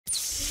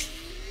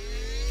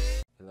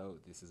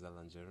this is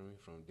Alan Jeremy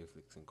from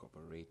Difflix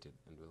Incorporated,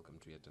 and welcome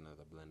to yet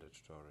another Blender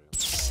tutorial.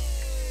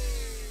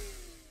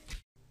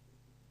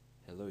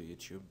 Hello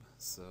YouTube.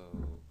 So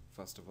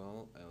first of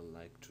all, I would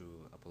like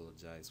to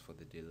apologize for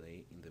the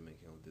delay in the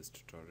making of this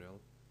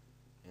tutorial,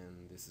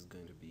 and this is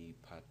going to be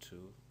part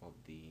 2 of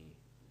the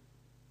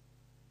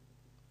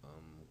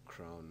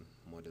crown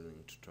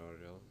modeling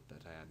tutorial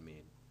that I had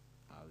made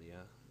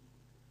earlier.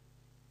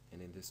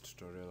 And in this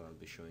tutorial I'll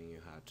be showing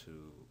you how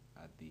to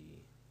add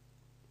the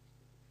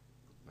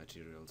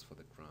materials for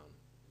the crown.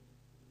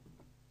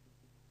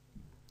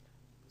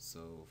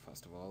 So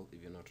first of all,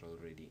 if you're not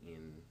already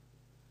in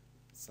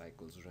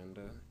Cycles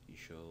Render, you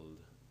should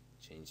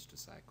change to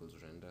Cycles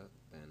Render,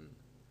 then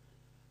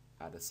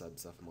add a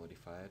subsurf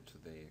modifier to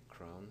the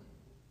crown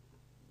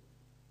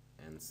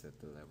and set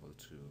the level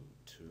to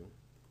 2.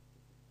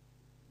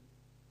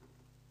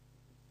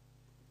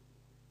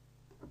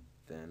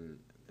 Then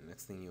the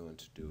next thing you want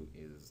to do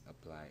is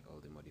apply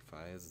all the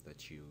modifiers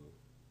that you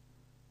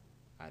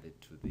added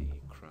to the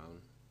crown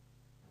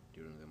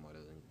during the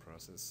modeling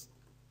process.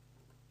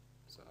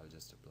 So I'll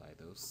just apply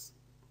those.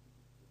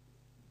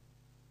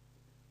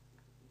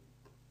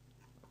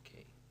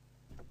 Okay,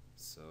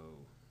 so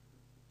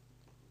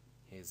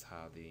here's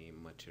how the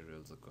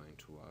materials are going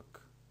to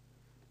work.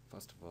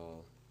 First of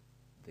all,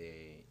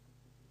 the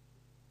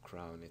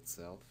crown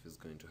itself is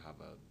going to have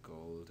a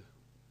gold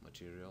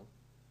material,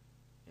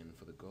 and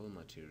for the gold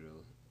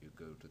material you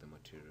go to the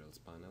materials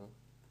panel,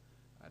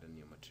 add a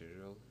new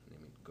material,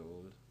 name it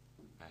gold.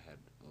 I had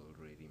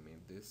already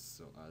made this,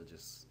 so I'll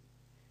just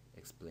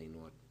explain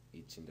what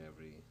each and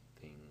every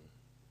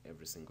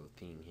single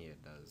thing here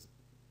does.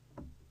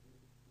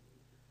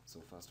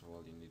 So first of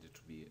all, you need it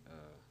to be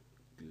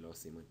a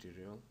glossy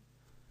material,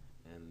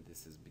 and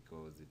this is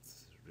because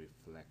it's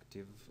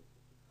reflective.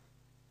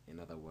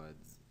 In other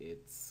words,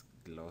 it's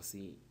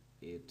glossy,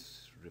 it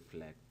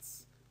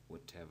reflects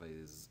whatever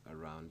is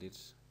around it,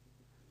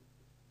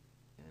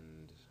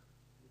 and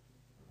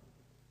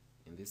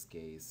in this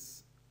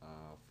case,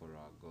 for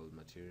our gold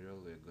material,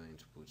 we're going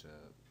to put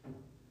a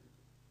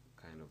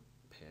kind of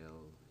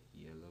pale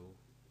yellow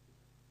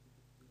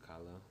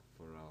color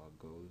for our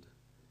gold,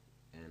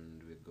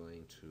 and we're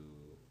going to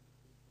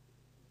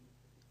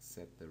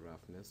set the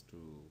roughness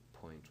to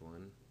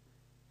 0.1,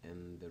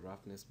 and the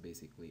roughness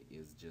basically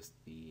is just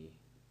the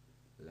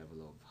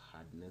level of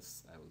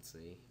hardness, I would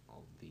say,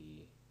 of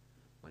the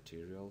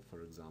material.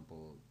 For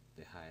example,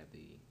 the higher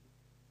the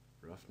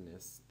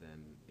roughness,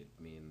 then it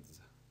means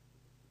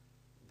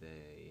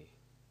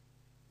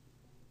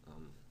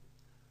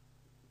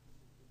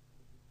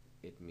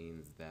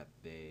that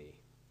the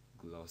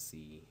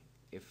glossy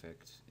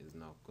effect is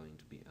not going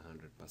to be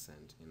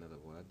 100%. In other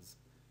words,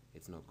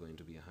 it's not going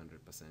to be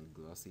 100%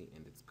 glossy,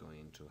 and it's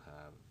going to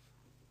have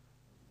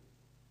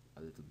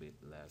a little bit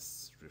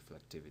less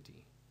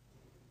reflectivity.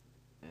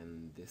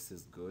 And this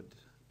is good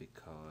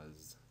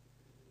because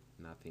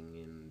nothing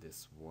in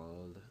this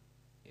world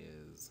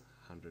is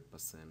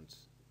 100%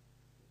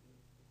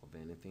 of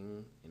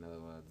anything. In other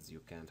words,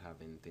 you can't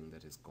have anything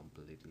that is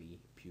completely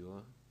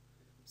pure,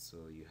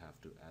 so you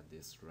have to add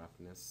this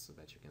roughness so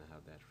that you can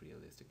have that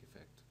realistic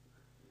effect.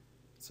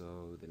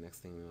 So the next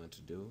thing we want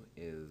to do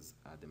is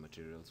add the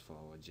materials for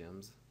our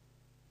gems.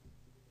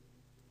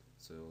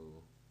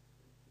 So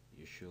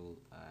you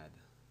should add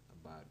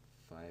about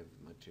 5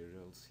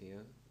 materials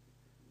here,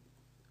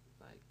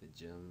 like the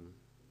gem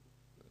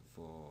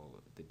for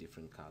the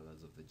different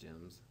colors of the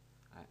gems.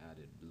 I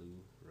added blue,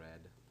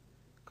 red,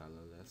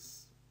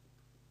 colorless,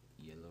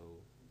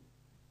 yellow,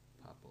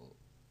 purple.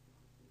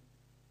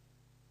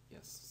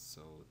 Yes,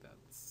 so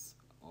that's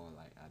all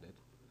I added.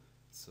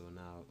 So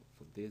now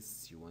for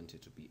this, you want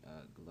it to be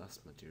a glass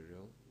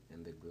material,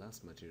 and the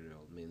glass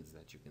material means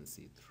that you can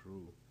see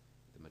through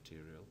the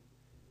material,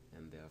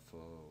 and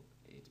therefore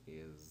it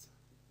is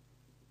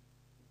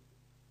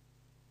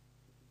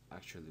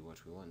actually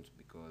what we want,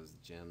 because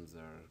gems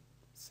are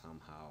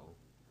somehow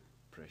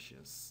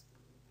precious.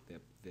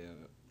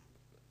 They're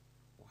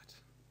what?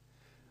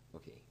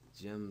 Okay,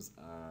 gems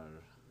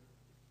are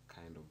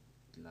kind of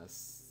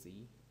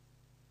glassy,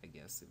 I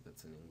guess, if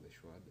that's an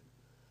English word.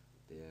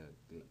 They're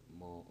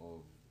more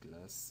of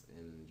glass,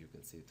 and you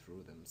can see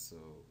through them.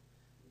 So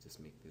just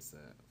make this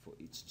for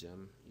each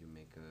gem you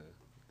make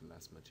a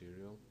glass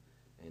material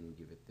and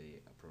give it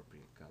the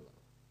appropriate color.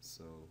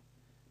 So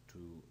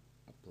to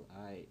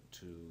apply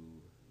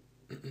to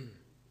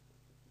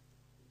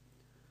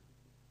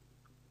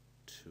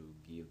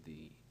give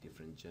the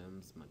different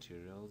gems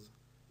materials,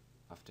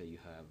 after you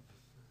have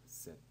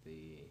set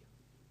the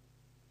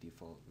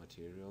default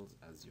materials,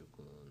 as you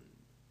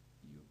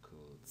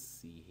could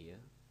see here,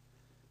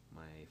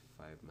 my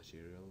 5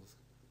 materials.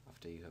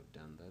 After you have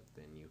done that,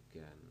 then you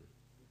can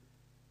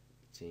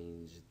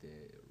change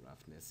the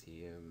roughness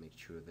here. Make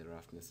sure the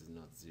roughness is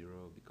not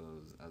 0,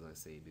 because as I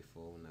said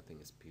before, nothing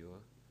is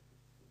pure.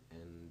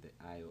 And the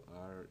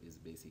IOR is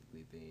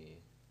basically the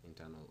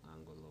internal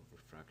angle of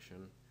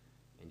refraction,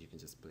 and you can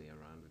just play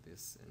around with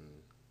this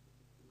and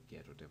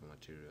get whatever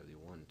material you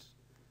want.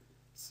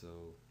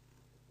 So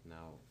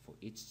now for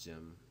each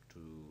gem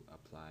to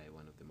apply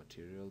one of the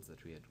materials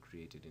that we had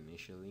created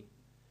initially,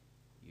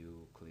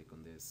 you click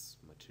on this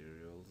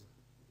materials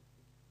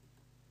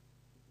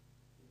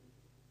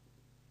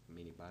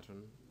mini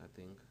button, I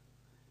think,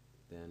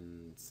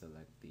 then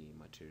select the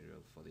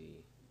material for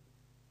the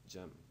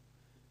gem.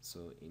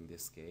 So in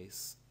this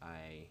case,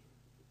 I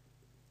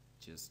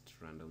just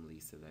randomly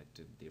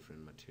selected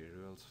different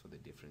materials for the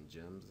different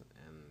gems,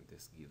 and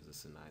this gives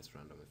us a nice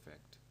random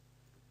effect.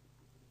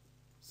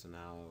 So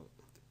now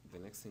the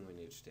next thing we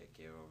need to take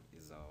care of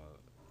is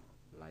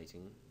our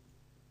lighting,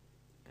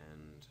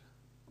 and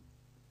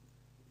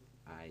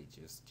I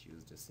just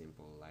used a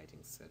simple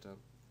lighting setup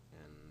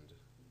and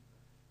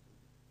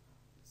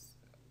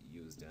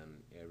used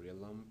an area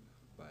lump,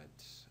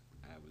 but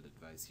I will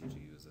advise you to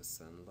use a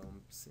sun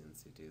lump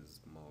since it is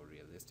more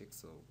realistic.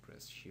 So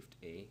press Shift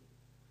A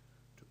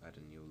to add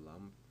a new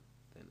lump,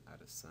 then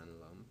add a sun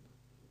lump,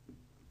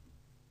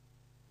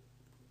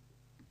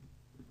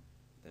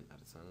 then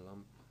add a sun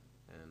lump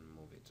and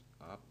move it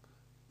up.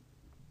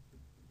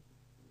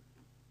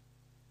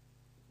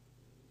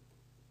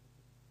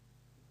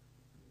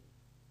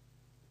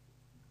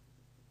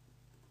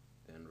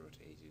 Then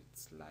rotate it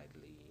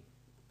slightly,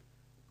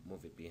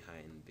 move it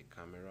behind the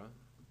camera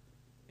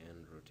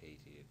and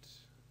rotate it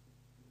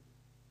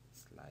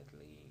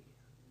slightly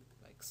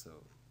like so,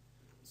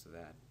 so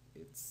that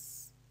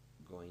it's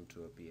going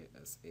to appear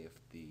as if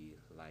the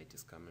light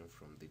is coming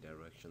from the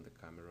direction the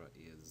camera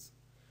is,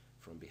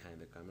 from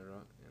behind the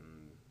camera.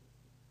 And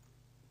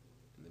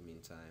in the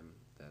meantime,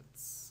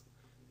 that's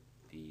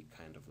the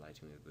kind of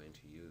lighting we're going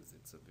to use.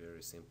 It's a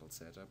very simple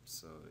setup,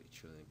 so it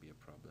shouldn't be a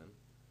problem.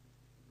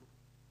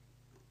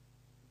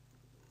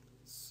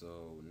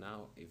 So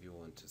now if you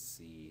want to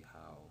see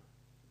how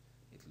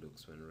it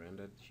looks when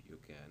rendered, you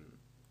can,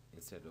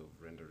 instead of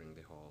rendering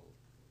the whole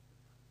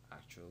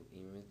actual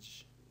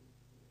image,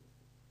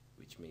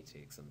 which may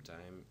take some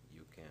time,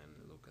 you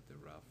can look at the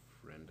rough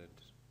rendered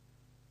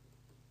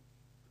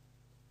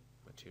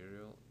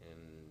material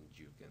and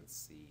you can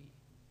see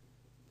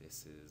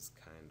this is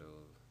kind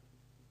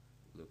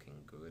of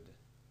looking good.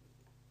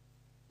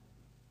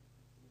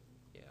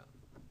 Yeah.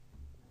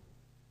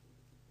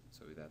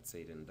 So with that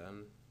said and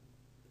done,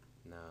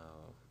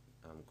 now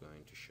I'm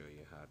going to show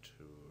you how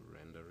to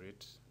render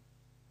it.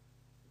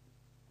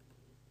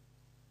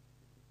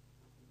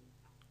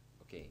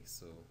 Okay,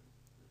 so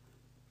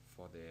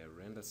for the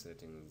render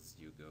settings,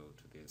 you go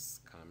to this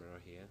camera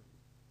here,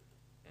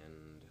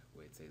 and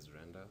where it says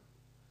render,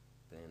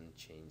 then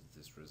change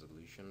this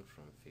resolution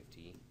from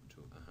 50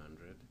 to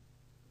 100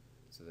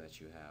 so that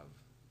you have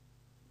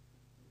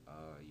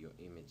your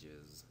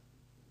images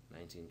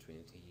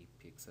 1920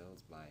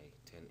 pixels by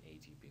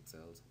 1080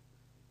 pixels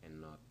and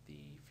not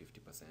the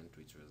 50%,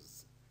 which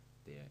was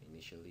there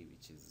initially,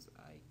 which is,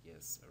 I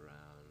guess,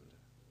 around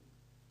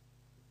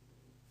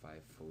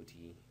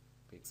 540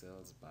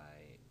 pixels by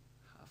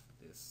half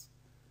this.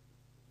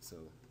 So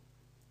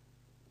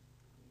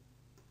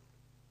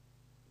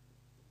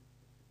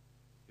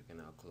you can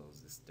now close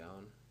this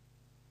down.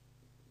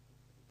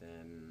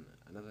 Then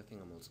another thing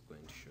I'm also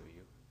going to show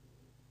you,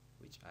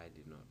 which I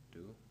did not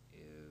do,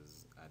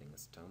 is adding a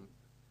stump.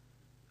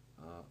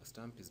 A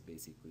stump is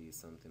basically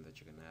something that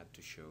you can add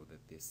to show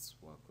that this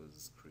work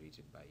was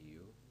created by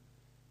you,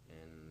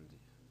 and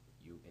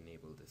you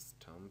enable this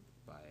stump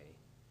by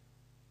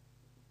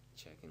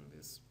checking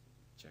this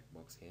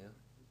checkbox here.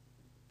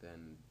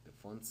 Then the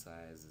font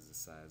size is the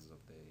size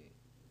of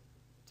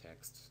the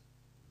text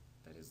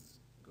that is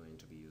going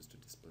to be used to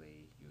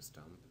display your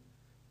stump.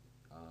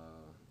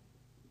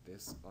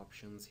 These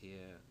options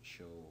here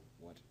show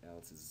what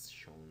else is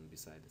shown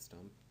beside the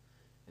stump,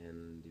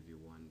 and if you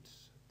want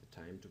the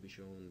time to be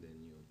shown, then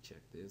you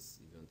check this.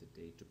 If you want the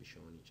date to be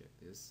shown, you check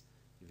this.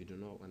 If you do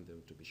not want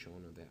them to be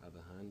shown, on the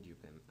other hand, you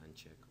can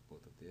uncheck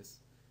both of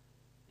this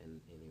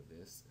and any of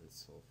this and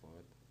so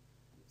forth.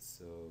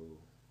 So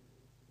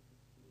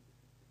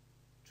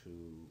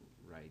to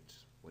write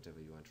whatever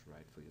you want to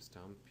write for your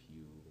stump,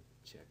 you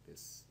check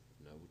this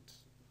note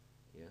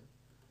here,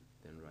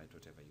 then write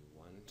whatever you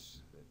want.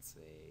 Let's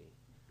say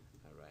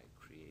I write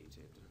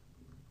created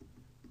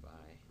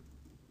by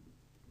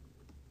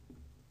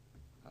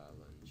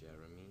Alan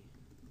Jeremy.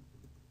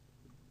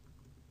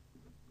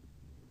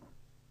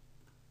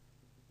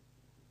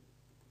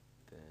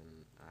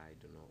 Then I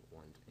do not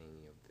want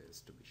any of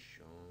this to be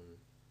shown.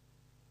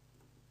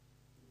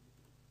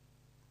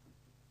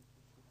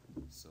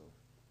 So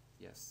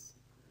yes,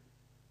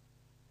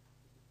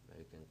 now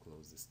you can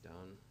close this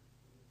down.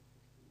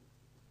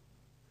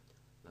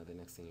 Now the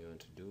next thing you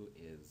want to do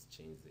is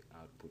change the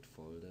output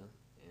folder,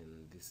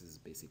 and this is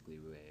basically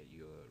where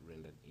your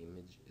rendered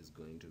image is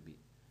going to be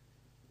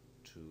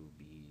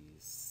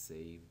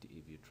saved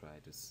if you try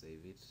to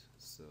save it.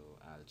 So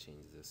I'll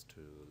change this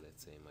to,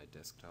 let's say, my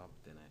desktop.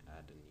 Then I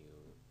add a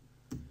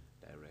new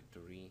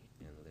directory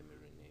and let me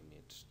rename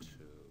it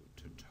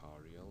to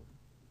tutorial.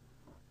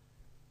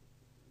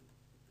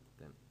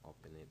 Then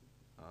open it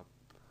up,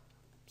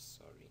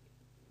 sorry,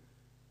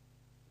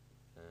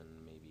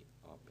 and maybe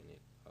open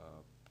it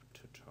up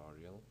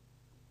tutorial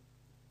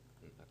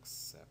and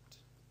accept.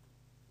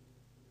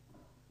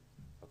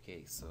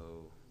 Okay,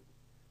 so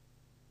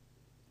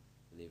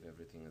leave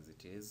everything as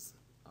it is.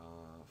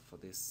 For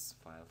this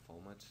file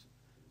format,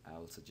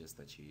 I'll suggest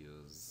that you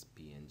use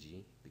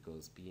PNG,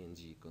 because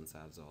PNG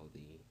conserves all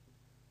the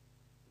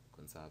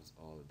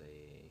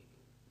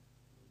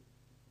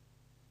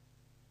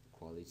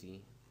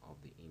quality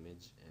of the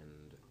image,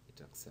 and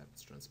it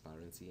accepts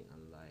transparency,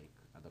 unlike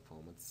other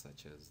formats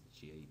such as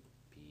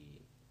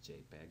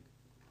JPEG.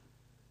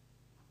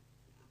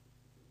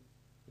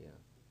 Yeah,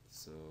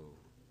 so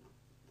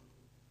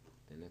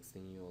the next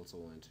thing you also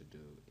want to do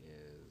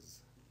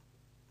is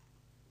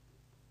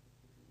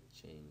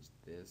change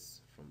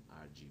this from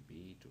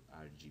RGB to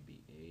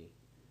RGBA,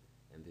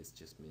 and this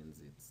just means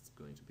it's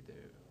going to be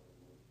the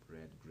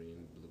red,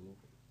 green, blue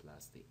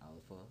plus the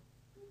alpha,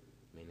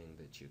 meaning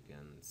that you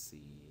can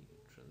see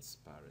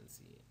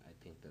transparency. I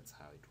think that's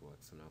how it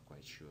works. I'm not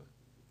quite sure.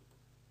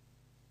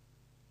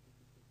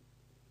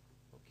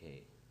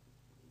 Okay,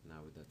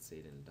 now with that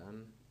said and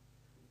done,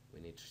 we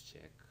need to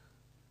check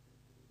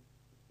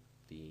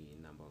the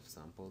number of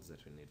samples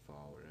that we need for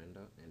our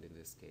render, and in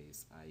this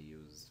case I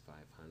use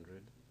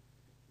 500,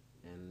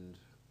 and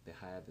the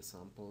higher the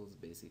samples,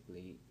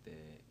 basically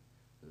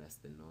the less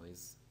the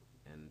noise.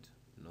 And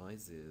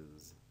noise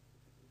is,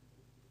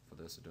 for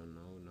those who don't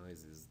know,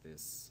 noise is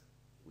this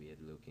weird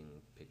looking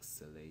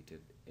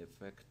pixelated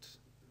effect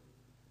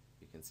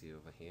you can see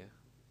over here,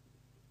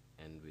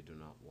 and we do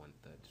not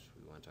want that.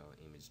 We want our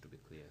image to be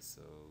clear,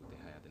 so the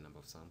higher the number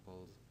of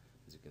samples,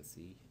 as you can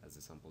see, as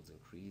the samples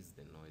increase,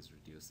 the noise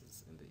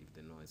reduces, and if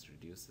the noise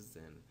reduces,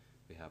 then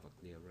we have a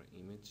clearer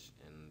image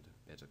and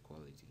better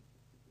quality.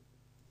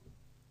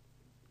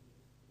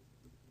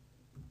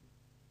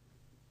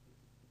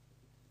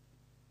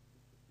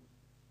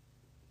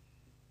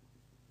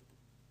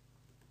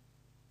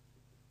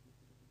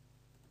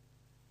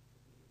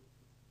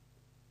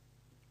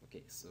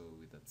 Okay, so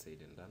with that said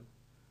and done,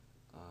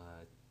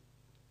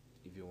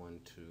 if you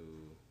want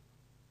to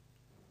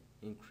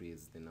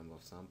increase the number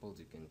of samples,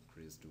 you can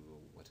increase to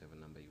whatever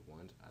number you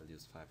want. I'll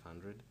use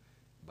 500,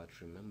 but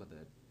remember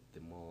that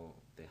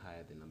the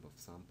higher the number of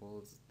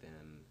samples,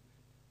 then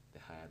the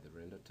higher the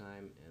render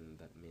time, and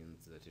that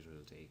means that it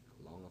will take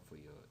longer for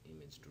your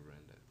image to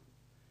render.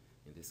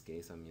 In this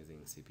case, I'm using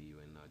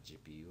CPU and not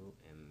GPU,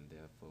 and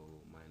therefore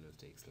mine will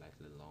take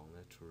slightly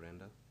longer to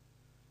render.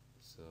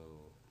 So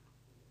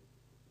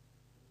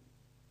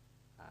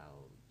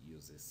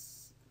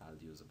I'll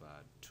use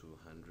about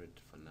 200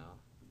 for now,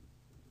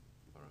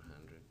 or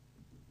 100,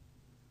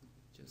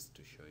 just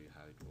to show you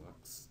how it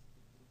works.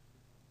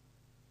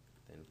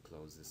 Then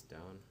close this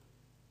down,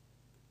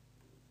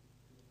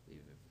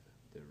 leave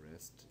the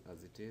rest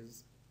as it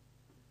is,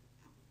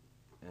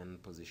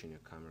 and position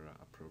your camera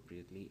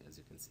appropriately. As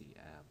you can see,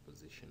 I have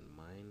positioned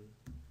mine,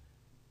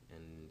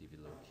 and if you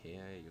look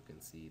here, you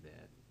can see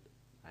that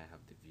I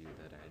have the view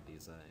that I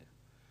desire.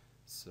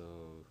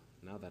 So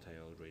now that I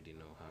already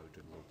know how it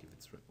will look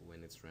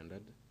when it's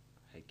rendered,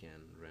 I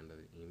can render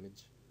the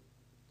image,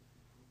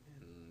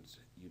 and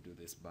you do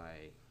this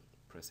by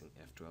pressing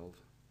F12,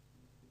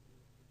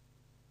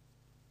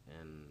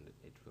 and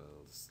it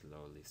will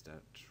slowly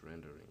start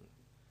rendering.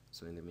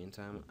 So in the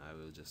meantime, I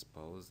will just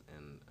pause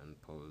and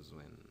unpause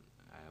when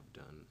I have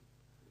done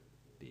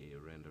the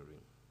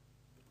rendering.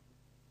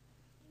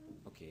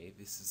 Okay,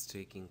 this is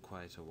taking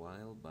quite a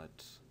while,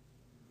 but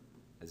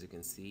as you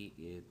can see,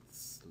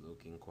 it's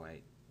looking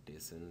quite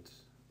decent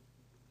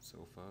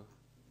so far.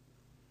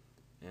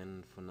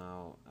 And for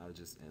now, I'll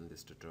just end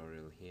this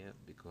tutorial here,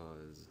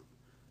 because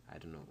I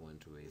do not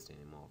want to waste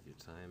any more of your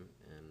time,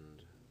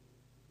 and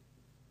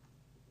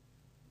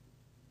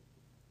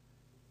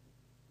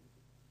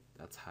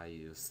that's how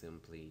you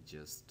simply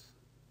just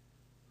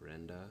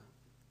render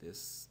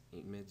this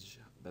image.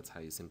 That's how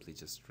you simply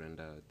just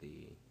render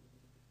the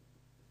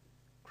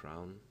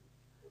crown,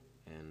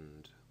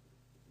 and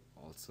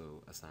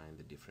also assign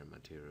the different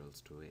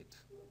materials to it.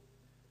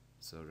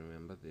 So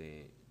remember,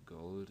 the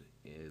gold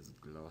is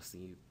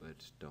glossy, but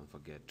don't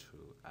forget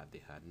to add the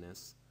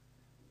hardness,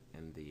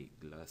 and the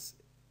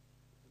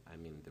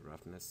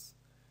roughness,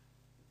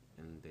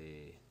 and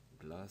the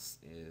gloss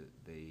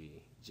the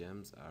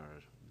gems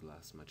are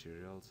glass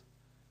materials,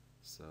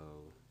 so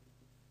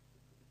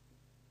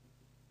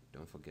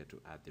don't forget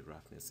to add the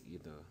roughness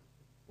either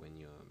when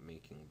you're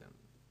making them,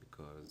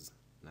 because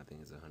nothing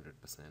is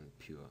 100%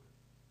 pure.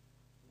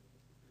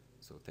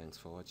 So thanks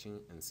for watching,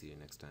 and see you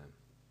next time.